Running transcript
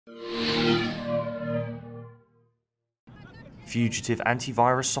Fugitive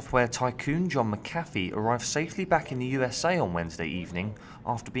antivirus software tycoon John McAfee arrived safely back in the USA on Wednesday evening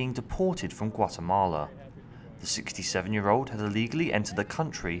after being deported from Guatemala. The 67-year-old had illegally entered the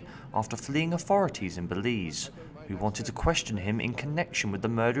country after fleeing authorities in Belize, who wanted to question him in connection with the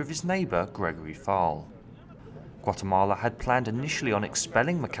murder of his neighbour Gregory Faull. Guatemala had planned initially on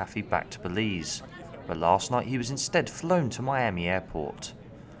expelling McAfee back to Belize, but last night he was instead flown to Miami airport.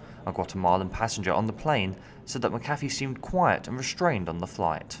 A Guatemalan passenger on the plane said that McAfee seemed quiet and restrained on the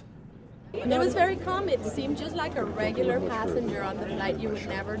flight. It was very calm. It seemed just like a regular passenger on the flight. You would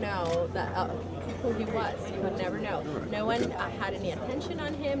never know that, who he was. You would never know. No one had any attention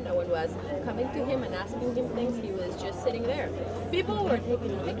on him. No one was coming to him and asking him things. He was just sitting there. People were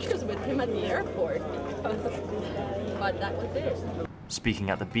taking pictures with him at the airport, but that was it. Speaking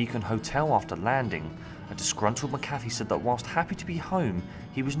at the Beacon Hotel after landing, a disgruntled McAfee said that whilst happy to be home,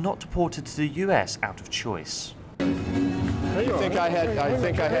 he was not deported to the US out of choice. You think I had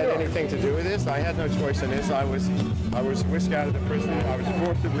anything to do with this? I had no choice in this. I was whisked out of the prison. I was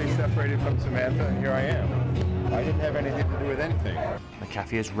forcibly separated from Samantha, and here I am. I didn't have anything to do with anything.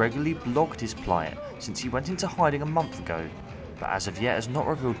 McAfee has regularly blogged his plight since he went into hiding a month ago, but as of yet has not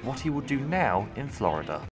revealed what he will do now in Florida.